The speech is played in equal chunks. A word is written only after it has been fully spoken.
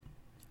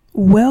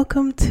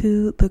Welcome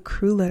to the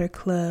Crew Letter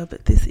Club.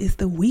 This is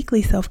the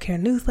weekly self-care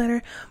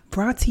newsletter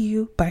brought to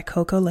you by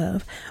Coco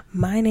Love.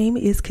 My name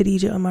is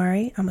Khadija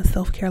Amari. I'm a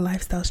self-care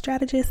lifestyle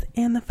strategist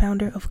and the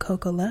founder of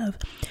Coco Love.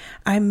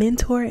 I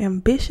mentor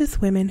ambitious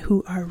women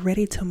who are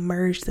ready to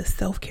merge the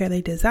self-care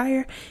they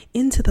desire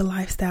into the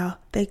lifestyle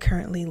they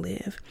currently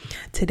live.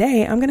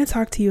 Today, I'm going to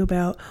talk to you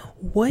about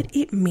what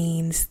it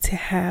means to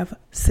have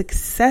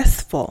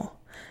successful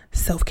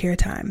self-care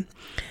time.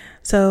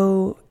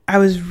 So I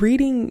was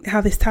reading,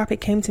 how this topic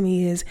came to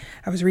me is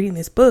I was reading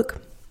this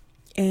book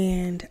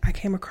and I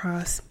came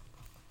across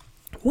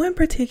one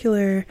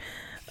particular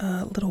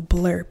little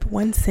blurb,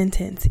 one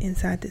sentence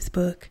inside this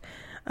book.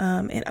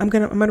 And I'm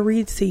gonna read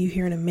it to you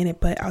here in a minute,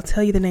 but I'll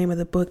tell you the name of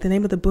the book. The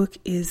name of the book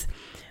is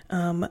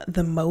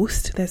The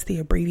Most. That's the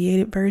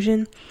abbreviated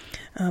version.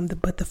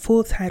 But the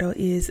full title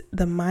is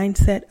The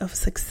Mindset of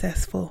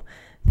Successful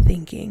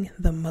Thinking.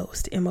 The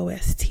Most,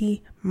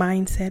 M-O-S-T,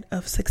 Mindset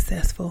of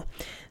Successful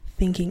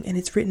Thinking, and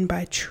it's written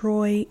by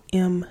Troy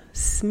M.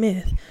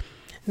 Smith.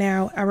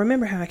 Now, I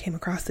remember how I came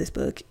across this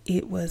book.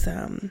 It was,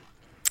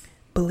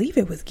 believe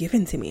it was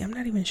given to me. I'm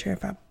not even sure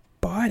if I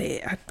bought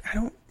it. I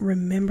don't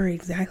remember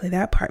exactly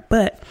that part,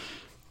 but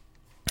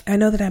I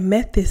know that I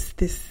met this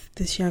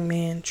young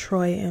man,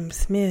 Troy M.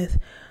 Smith,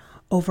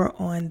 over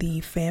on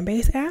the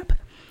Fanbase app,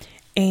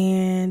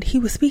 and he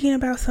was speaking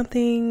about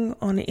something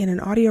in an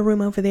audio room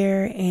over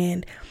there,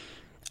 and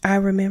I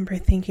remember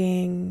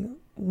thinking,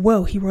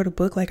 whoa, he wrote a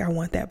book, like I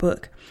want that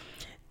book.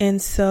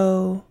 And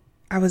so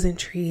I was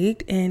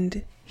intrigued,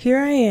 and here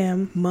I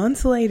am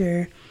months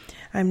later.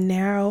 I'm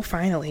now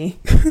finally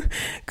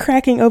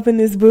cracking open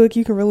this book.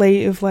 You can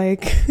relate if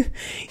like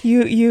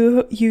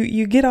you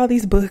get all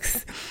these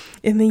books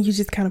and then you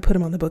just kind of put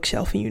them on the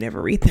bookshelf and you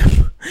never read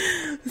them.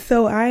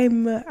 So I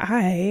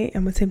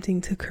am attempting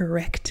to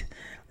correct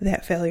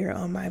that failure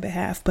on my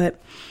behalf.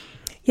 But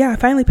yeah, I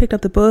finally picked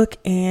up the book,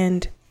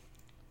 and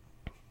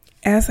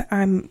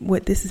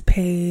this is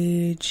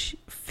page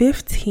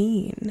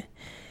 15,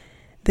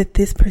 that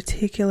this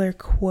particular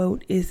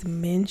quote is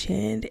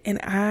mentioned, and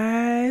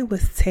I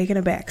was taken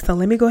aback. So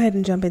let me go ahead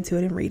and jump into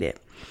it and read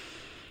it.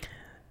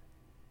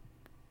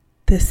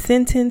 The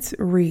sentence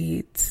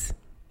reads,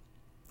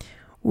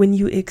 "When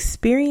you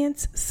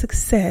experience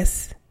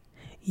success,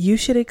 you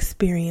should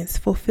experience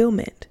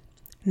fulfillment,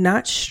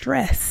 not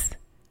stress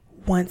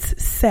once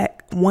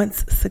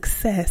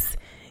success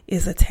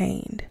is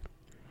attained."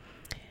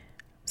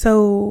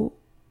 So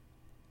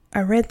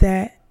I read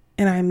that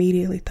and I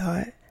immediately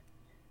thought,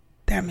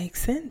 that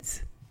makes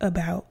sense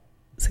about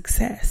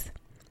success.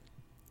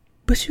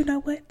 But you know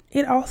what?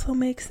 It also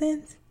makes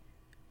sense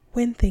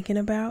when thinking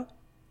about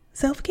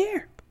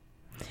self-care.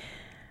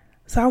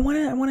 So I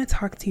want to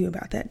talk to you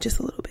about that just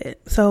a little bit.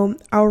 So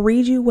I'll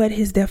read you what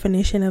his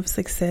definition of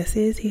success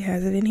is. He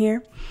has it in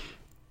here.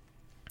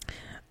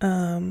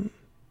 But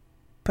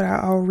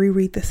I'll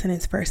reread the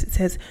sentence first. It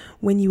says,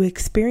 "When you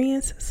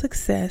experience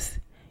success,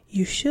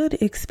 you should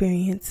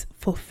experience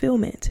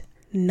fulfillment,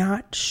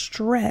 not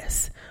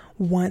stress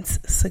once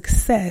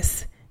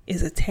success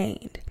is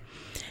attained."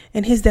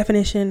 And his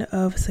definition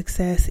of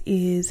success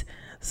is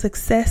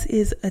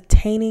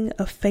attaining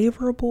a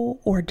favorable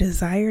or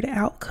desired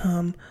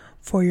outcome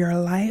for your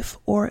life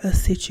or a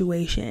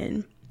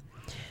situation.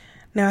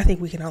 Now, I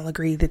think we can all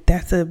agree that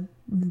that's a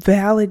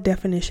valid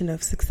definition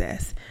of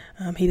success.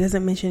 He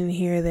doesn't mention in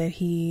here that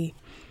he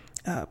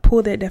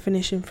pull that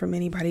definition from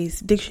anybody's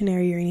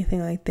dictionary or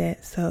anything like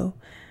that. So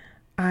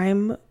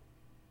I'm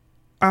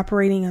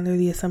operating under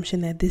the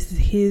assumption that this is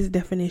his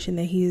definition,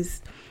 that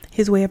his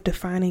way of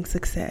defining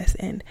success.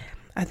 And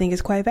I think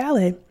it's quite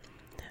valid.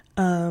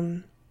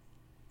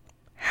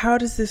 How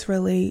does this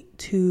relate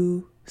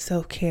to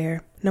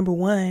self-care? Number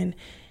one,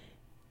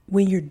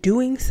 when you're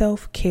doing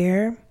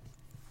self-care,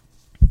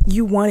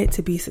 you want it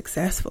to be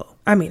successful.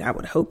 I mean, I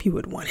would hope you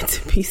would want it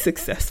to be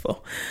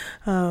successful.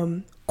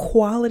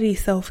 Quality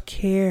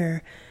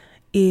self-care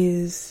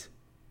is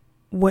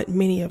what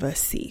many of us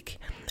seek.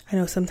 I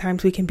know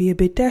sometimes we can be a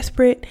bit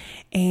desperate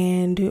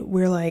and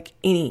we're like,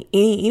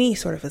 any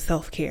sort of a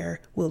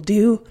self-care will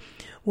do.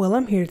 Well,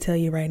 I'm here to tell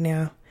you right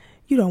now,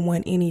 you don't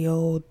want any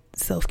old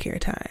self-care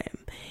time.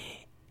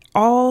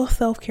 All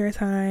self-care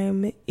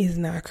time is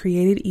not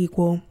created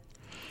equal.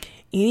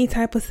 Any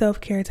type of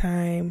self-care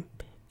time,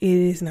 it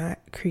is not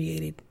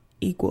created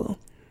equal.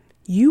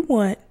 You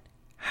want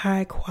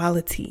high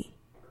quality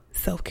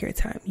self-care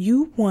time.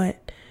 You want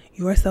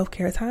your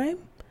self-care time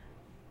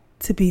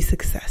to be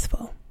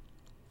successful.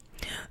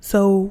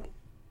 So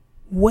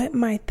what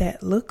might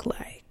that look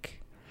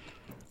like?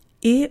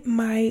 It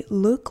might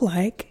look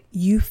like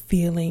you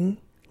feeling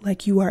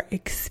like you are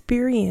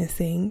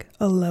experiencing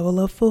a level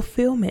of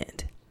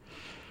fulfillment.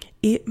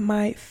 It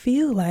might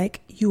feel like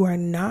you are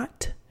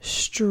not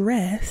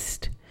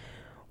stressed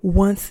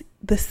once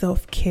the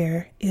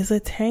self-care is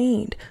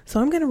attained. So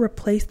I'm going to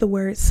replace the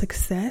word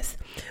success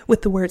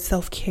with the word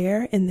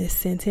self-care in this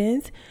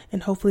sentence,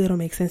 and hopefully it'll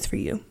make sense for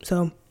you.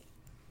 So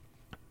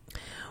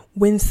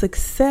when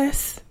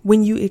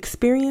you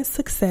experience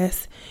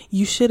success,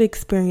 you should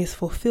experience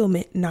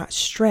fulfillment, not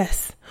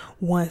stress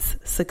once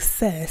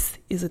success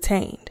is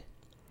attained.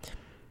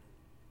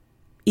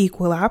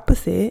 Equal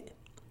opposite,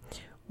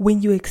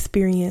 when you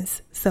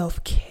experience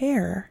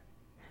self-care,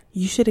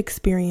 you should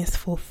experience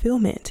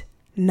fulfillment,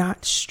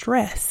 not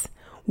stress,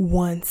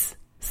 once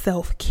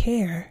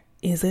self-care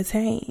is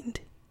attained.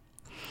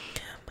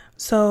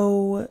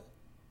 So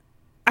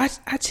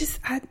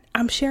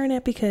I'm sharing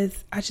that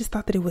because I just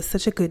thought that it was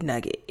such a good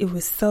nugget. It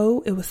was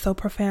so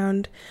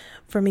profound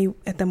for me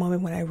at the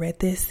moment when I read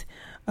this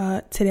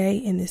today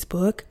in this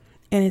book,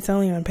 and it's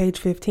only on page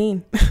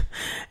 15.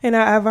 And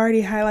I've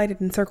already highlighted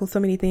and circled so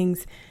many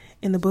things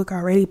in the book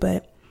already,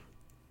 but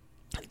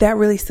that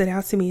really stood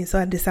out to me. And so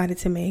I decided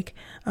to make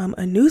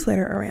a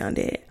newsletter around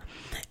it.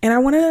 And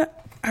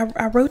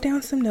I wrote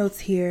down some notes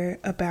here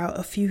about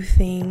a few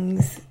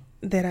things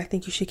that I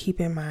think you should keep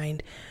in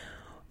mind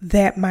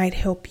that might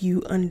help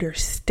you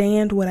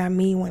understand what I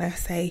mean when I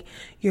say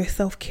your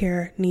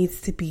self-care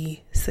needs to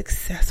be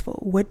successful.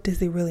 What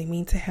does it really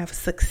mean to have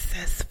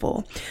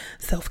successful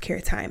self-care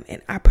time?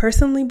 And I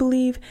personally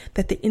believe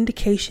that the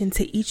indication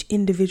to each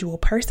individual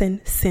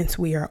person, since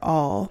we are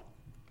all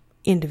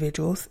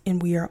individuals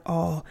and we are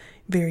all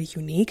very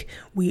unique,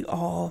 we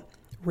all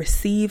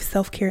receive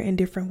self-care in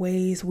different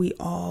ways. We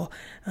all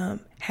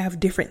have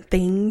different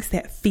things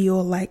that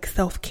feel like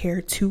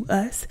self-care to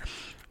us,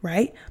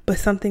 right? But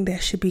something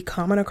that should be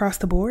common across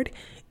the board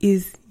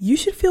is you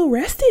should feel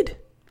rested.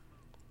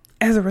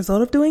 As a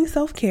result of doing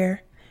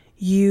self-care,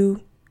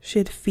 you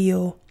should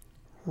feel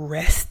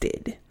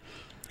rested.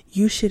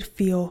 You should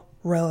feel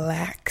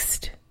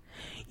relaxed.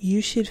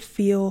 You should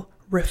feel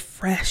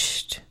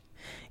refreshed.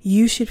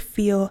 You should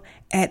feel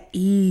at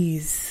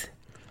ease.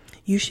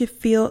 You should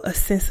feel a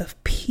sense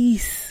of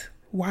peace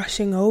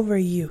washing over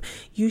you.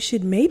 You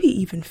should maybe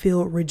even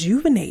feel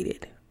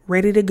rejuvenated,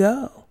 ready to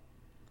go,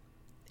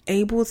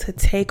 able to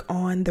take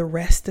on the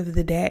rest of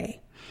the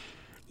day.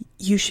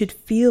 You should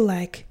feel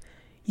like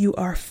you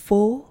are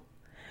full,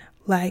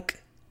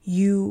 like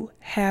you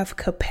have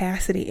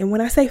capacity. And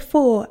when I say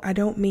full, I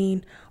don't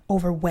mean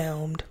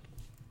overwhelmed.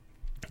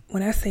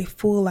 When I say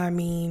full, I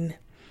mean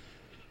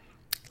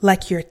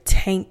like your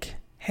tank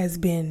has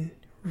been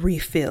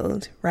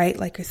refilled, right?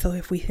 Like, so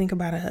if we think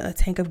about a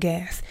tank of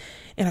gas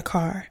in a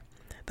car,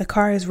 the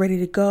car is ready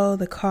to go.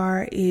 The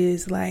car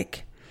is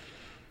like,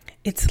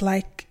 it's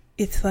like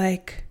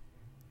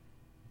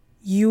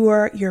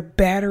your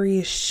battery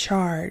is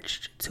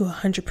charged to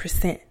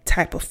 100%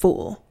 type of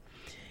full.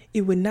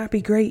 It would not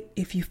be great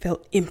if you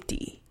felt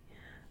empty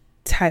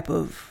type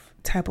of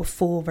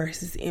full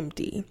versus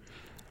empty.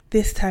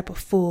 This type of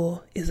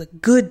full is a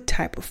good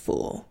type of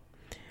full,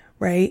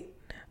 right?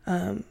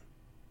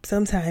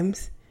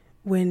 Sometimes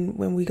when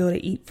we go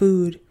to eat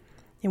food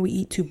and we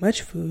eat too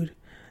much food,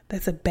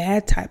 that's a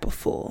bad type of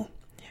full,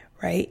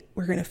 right?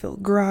 We're going to feel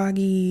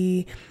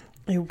groggy.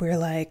 And we're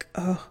like,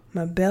 oh,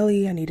 my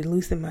belly, I need to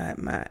loosen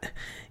my,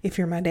 if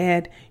you're my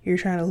dad, you're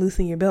trying to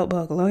loosen your belt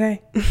buckle,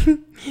 okay?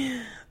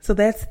 So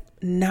that's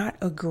not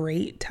a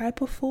great type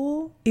of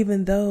full.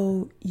 Even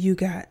though you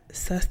got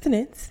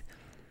sustenance,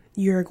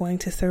 you're going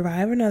to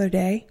survive another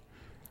day,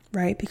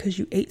 right? Because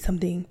you ate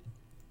something.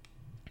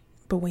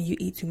 But when you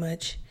eat too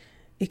much,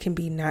 it can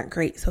be not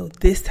great. So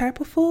this type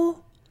of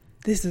full,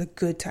 this is a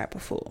good type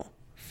of full.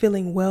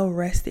 Feeling well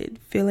rested,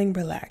 feeling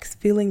relaxed,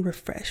 feeling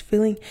refreshed,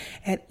 feeling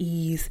at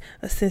ease,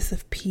 a sense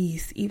of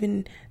peace,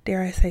 even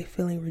dare I say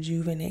feeling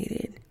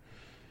rejuvenated.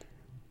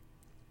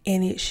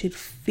 And it should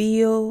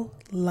feel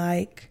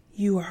like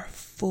you are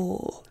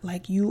full,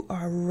 like you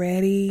are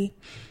ready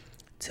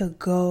to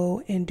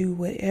go and do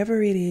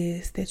whatever it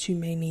is that you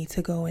may need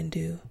to go and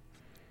do,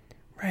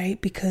 right?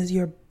 Because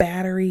your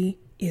battery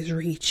is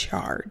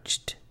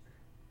recharged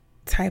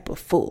type of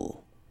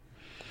full.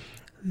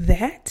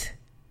 That,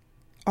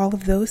 all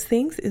of those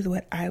things is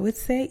what I would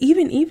say.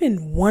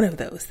 Even one of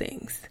those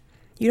things.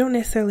 You don't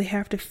necessarily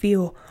have to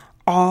feel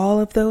all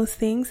of those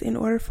things in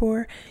order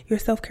for your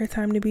self-care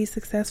time to be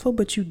successful,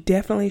 but you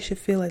definitely should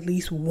feel at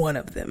least one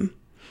of them,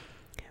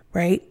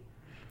 right?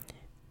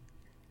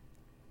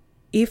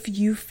 If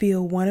you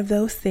feel one of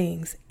those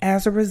things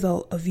as a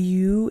result of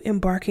you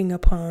embarking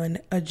upon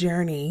a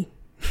journey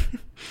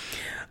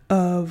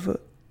of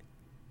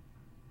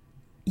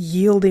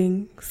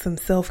yielding some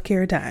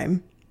self-care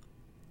time,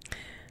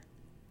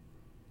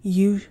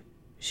 you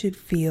should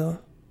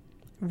feel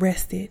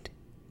rested.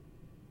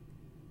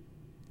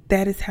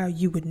 That is how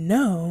you would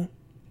know,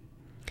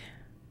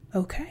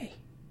 okay,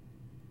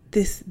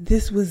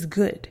 this was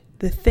good.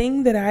 The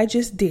thing that I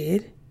just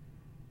did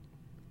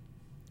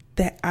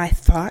that I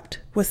thought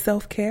was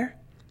self-care,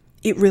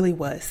 it really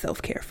was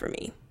self-care for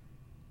me.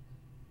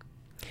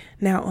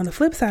 Now, on the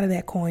flip side of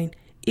that coin,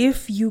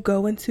 if you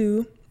go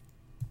into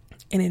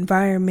an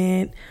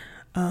environment,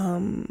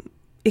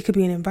 it could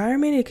be an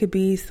environment, it could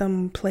be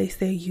some place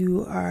that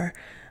you are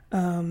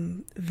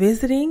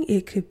visiting,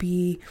 it could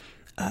be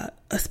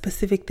a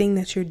specific thing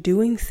that you're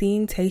doing,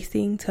 seeing,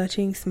 tasting,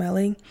 touching,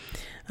 smelling,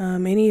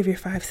 any of your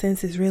five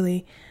senses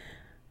really,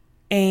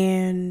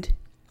 and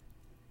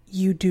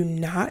you do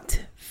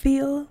not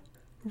feel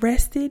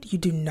rested, you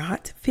do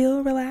not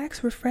feel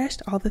relaxed,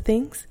 refreshed, all the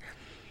things,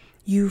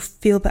 you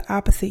feel the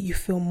opposite. You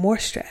feel more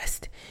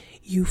stressed.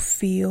 You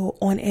feel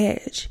on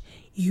edge.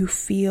 You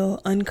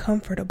feel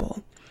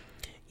uncomfortable.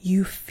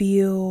 You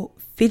feel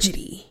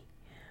fidgety,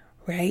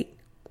 right?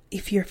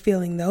 If you're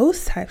feeling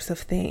those types of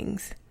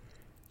things,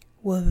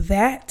 well,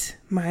 that,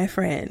 my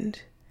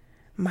friend,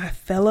 my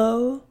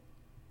fellow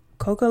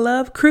Coco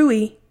Love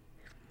crewie,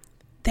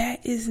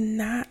 that is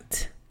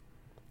not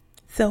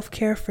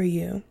self-care for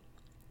you.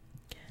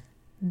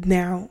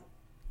 Now,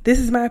 this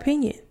is my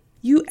opinion.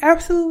 You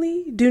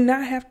absolutely do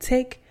not have to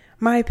take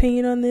my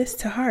opinion on this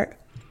to heart,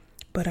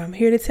 but I'm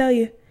here to tell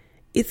you,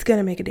 it's going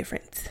to make a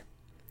difference.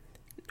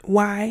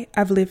 Why?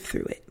 I've lived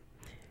through it.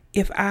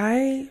 Here's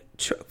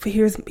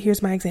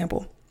my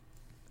example.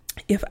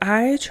 If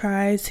I'm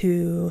trying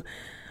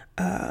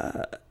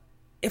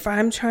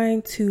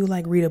to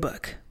like read a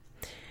book,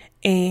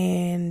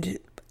 and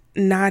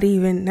not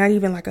even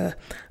like a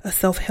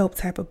self-help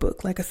type of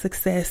book, like a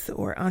success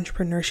or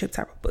entrepreneurship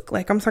type of book.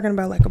 Like I'm talking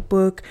about like a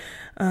book,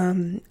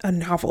 a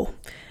novel,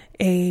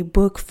 a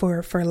book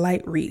for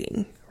light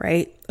reading,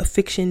 right? A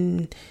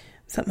fiction,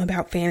 something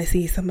about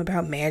fantasy, something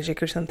about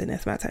magic or something.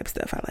 That's my type of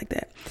stuff. I like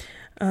that.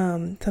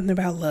 Something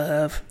about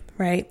love,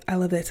 right? I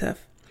love that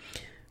stuff.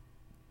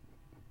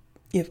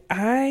 If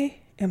I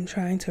am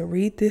trying to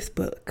read this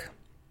book,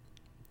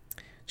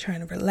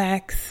 trying to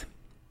relax,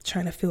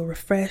 trying to feel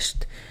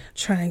refreshed,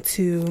 trying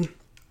to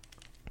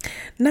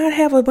not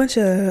have a bunch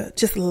of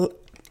just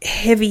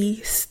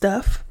heavy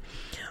stuff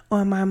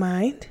on my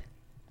mind,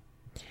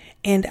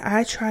 and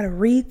I try to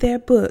read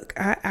that book,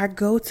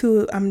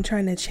 I'm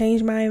trying to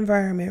change my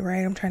environment,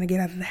 right? I'm trying to get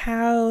out of the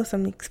house.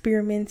 I'm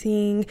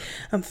experimenting.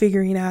 I'm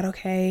figuring out,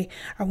 okay,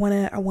 I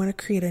want to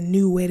create a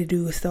new way to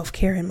do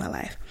self-care in my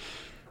life.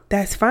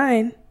 That's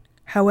fine.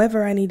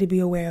 However, I need to be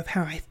aware of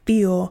how I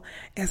feel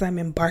as I'm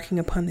embarking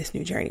upon this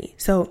new journey.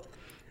 So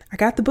I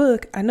got the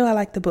book. I know I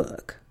like the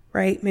book,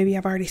 right? Maybe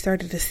I've already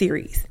started a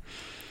series,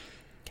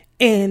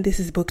 and this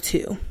is book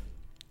 2.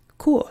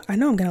 Cool. I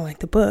know I'm going to like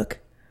the book,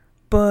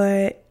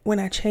 but when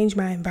I change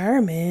my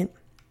environment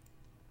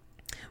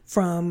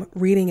from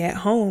reading at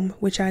home,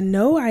 which I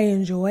know I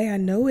enjoy, I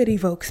know it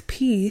evokes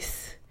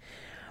peace,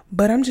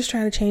 but I'm just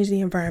trying to change the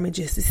environment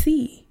just to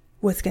see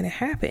what's going to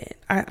happen.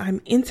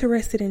 I'm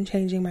interested in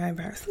changing my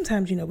environment.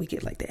 Sometimes, we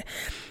get like that.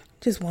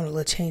 Just want a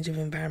little change of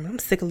environment. I'm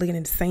sick of looking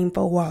at the same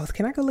 4 walls.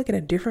 Can I go look at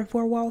a different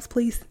 4 walls,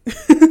 please?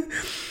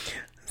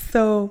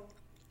 So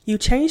you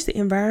change the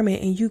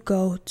environment and you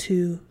go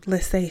to,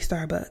 let's say,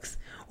 Starbucks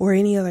or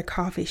any other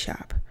coffee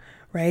shop,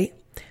 right?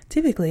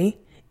 Typically,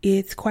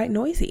 it's quite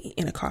noisy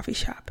in a coffee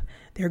shop.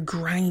 They're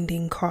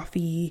grinding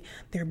coffee,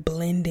 they're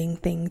blending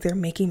things, they're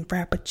making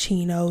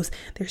frappuccinos,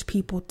 there's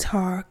people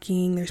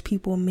talking, there's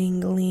people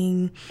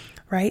mingling,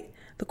 right?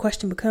 The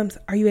question becomes,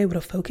 are you able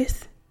to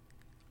focus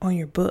on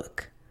your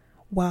book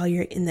while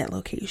you're in that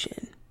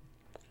location?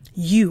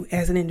 You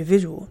as an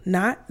individual,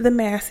 not the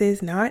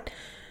masses, not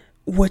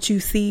what you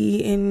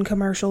see in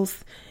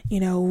commercials.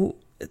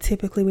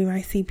 Typically we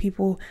might see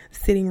people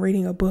sitting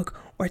reading a book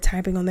or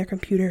typing on their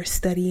computer,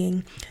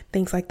 studying,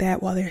 things like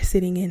that while they're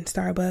sitting in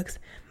Starbucks.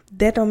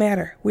 That don't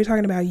matter. We're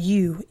talking about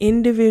you,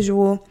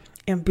 individual,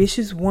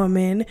 ambitious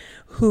woman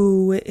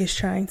who is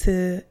trying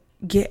to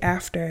get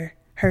after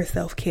her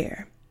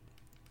self-care.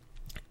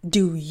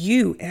 Do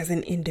you as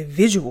an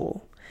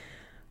individual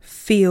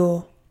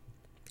feel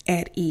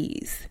at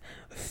ease,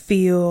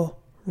 feel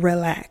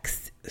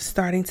relaxed,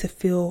 starting to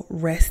feel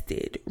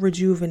rested,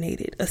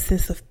 rejuvenated, a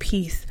sense of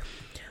peace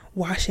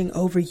washing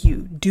over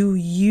you? Do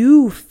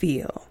you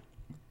feel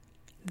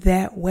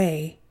that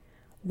way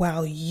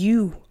while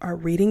you are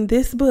reading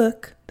this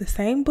book, the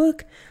same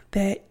book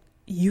that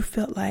you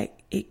felt like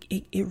it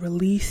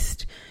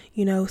released,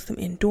 some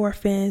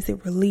endorphins,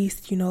 it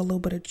released, a little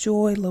bit of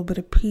joy, a little bit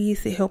of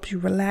peace. It helps you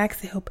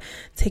relax. It helps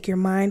take your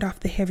mind off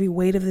the heavy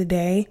weight of the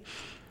day,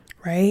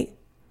 right?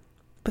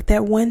 But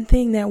that one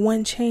thing, that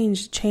one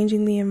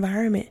changing the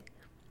environment,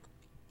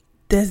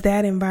 does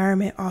that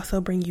environment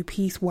also bring you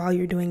peace while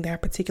you're doing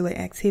that particular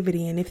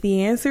activity? And if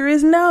the answer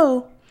is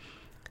no,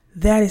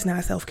 that is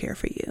not self-care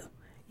for you.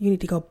 You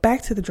need to go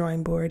back to the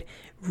drawing board,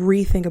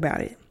 rethink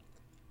about it,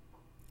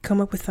 come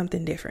up with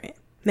something different.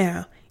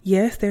 Now,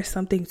 yes, there's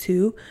something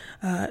to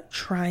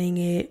trying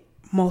it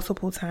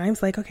multiple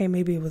times. Like, okay,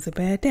 maybe it was a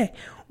bad day,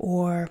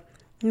 or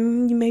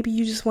maybe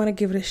you just want to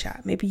give it a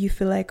shot. Maybe you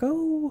feel like,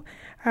 oh,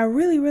 I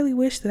really, really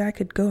wish that I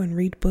could go and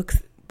read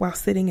books while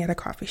sitting at a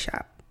coffee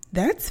shop.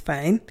 That's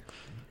fine.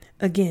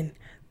 Again,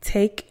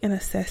 take an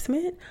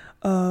assessment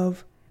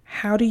of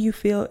how do you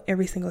feel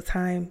every single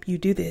time you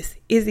do this?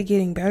 Is it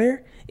getting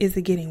better? Is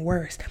it getting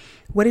worse?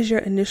 What is your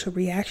initial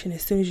reaction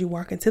as soon as you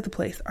walk into the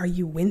place? Are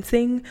you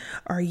wincing?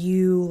 Are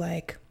you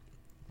like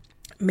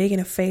making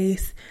a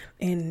face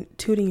and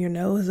tooting your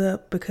nose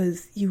up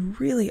because you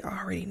really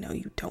already know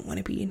you don't want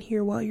to be in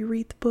here while you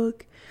read the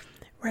book,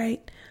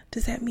 right?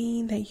 Does that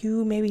mean that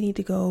you maybe need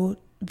to go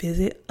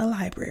visit a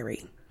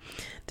library?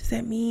 Does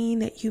that mean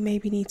that you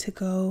maybe need to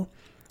go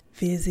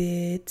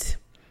visit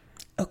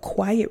a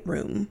quiet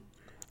room?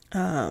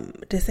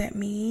 Does that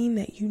mean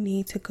that you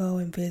need to go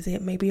and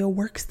visit maybe a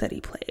work study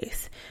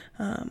place,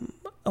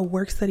 a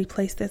work study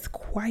place that's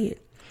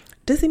quiet.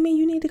 Doesn't mean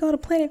you need to go to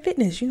Planet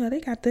Fitness. They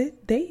got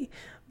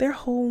their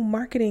whole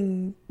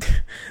marketing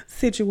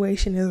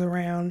situation is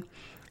around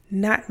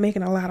not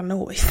making a lot of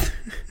noise.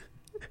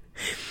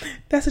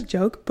 That's a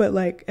joke, but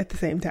like at the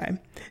same time,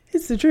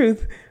 it's the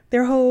truth.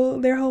 Their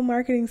whole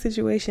marketing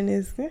situation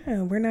is,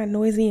 we're not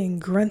noisy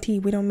and grunty.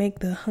 We don't make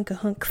the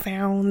hunk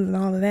sounds and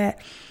all of that.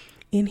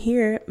 In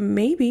here,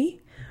 maybe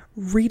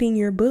reading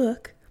your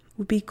book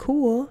would be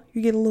cool.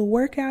 You get a little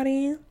workout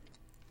in.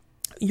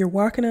 You're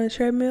walking on a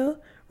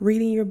treadmill,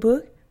 reading your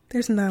book.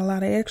 There's not a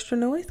lot of extra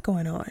noise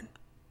going on.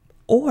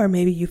 Or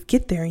maybe you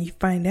get there and you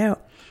find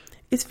out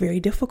it's very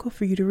difficult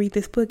for you to read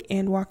this book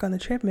and walk on the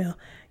treadmill.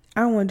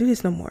 I don't want to do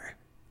this no more.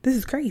 This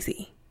is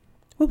crazy.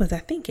 What was I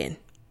thinking?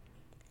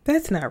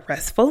 That's not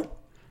restful.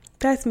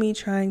 That's me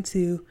trying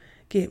to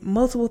get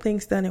multiple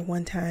things done at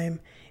one time,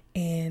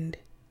 and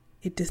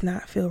it does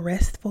not feel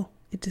restful.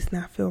 It does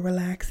not feel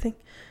relaxing.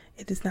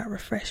 It does not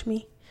refresh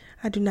me.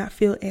 I do not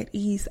feel at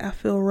ease. I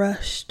feel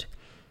rushed.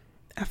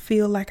 I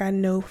feel like I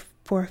know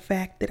for a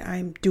fact that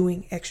I'm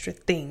doing extra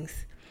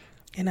things,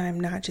 and I'm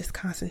not just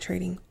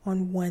concentrating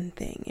on one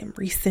thing and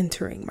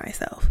recentering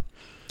myself,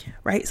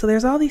 right? So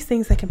there's all these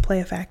things that can play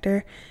a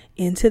factor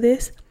into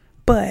this,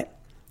 but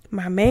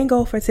my main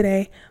goal for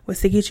today was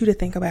to get you to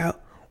think about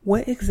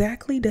what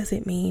exactly does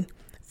it mean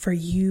for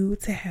you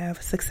to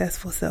have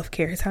successful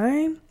self-care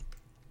time.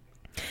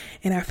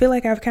 And I feel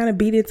like I've kind of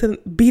beat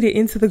it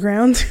into the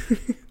ground.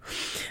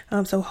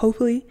 So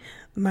hopefully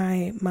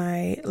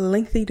my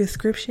lengthy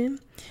description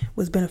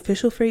was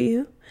beneficial for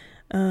you.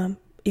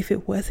 If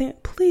it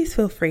wasn't, please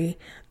feel free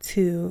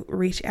to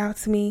reach out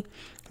to me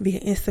via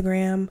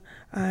Instagram.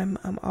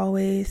 I'm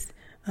always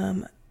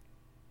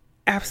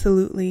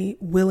absolutely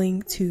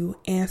willing to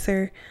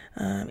answer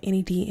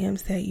any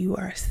DMs that you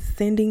are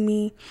sending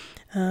me.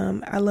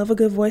 I love a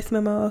good voice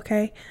memo.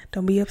 Okay,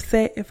 don't be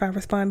upset if I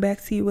respond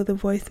back to you with a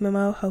voice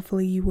memo.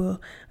 Hopefully you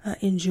will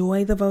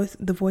enjoy the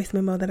voice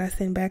memo that I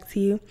send back to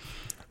you.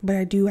 But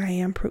I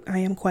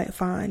am quite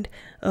fond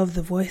of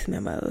the voice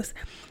memos.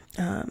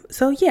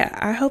 So yeah,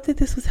 I hope that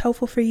this was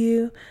helpful for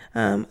you.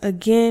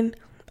 Again,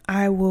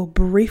 I will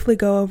briefly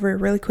go over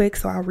it really quick.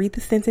 So I'll read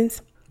the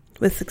sentence: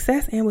 with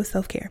success and with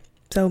self-care.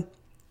 So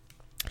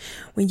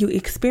when you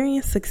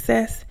experience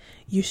success,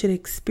 you should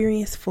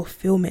experience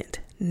fulfillment,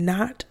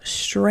 not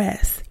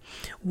stress,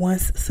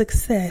 once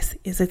success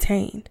is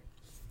attained.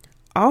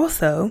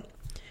 Also,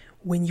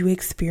 when you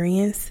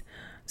experience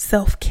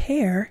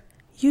self-care,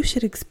 you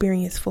should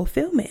experience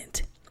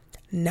fulfillment,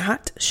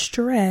 not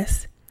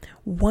stress,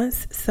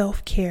 once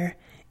self-care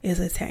is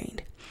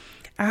attained.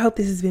 I hope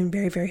this has been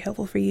very, very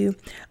helpful for you.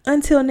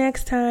 Until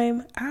next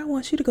time, I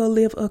want you to go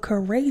live a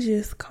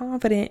courageous,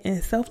 confident,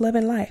 and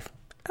self-loving life.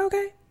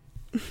 Okay?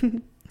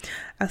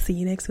 I'll see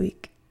you next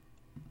week.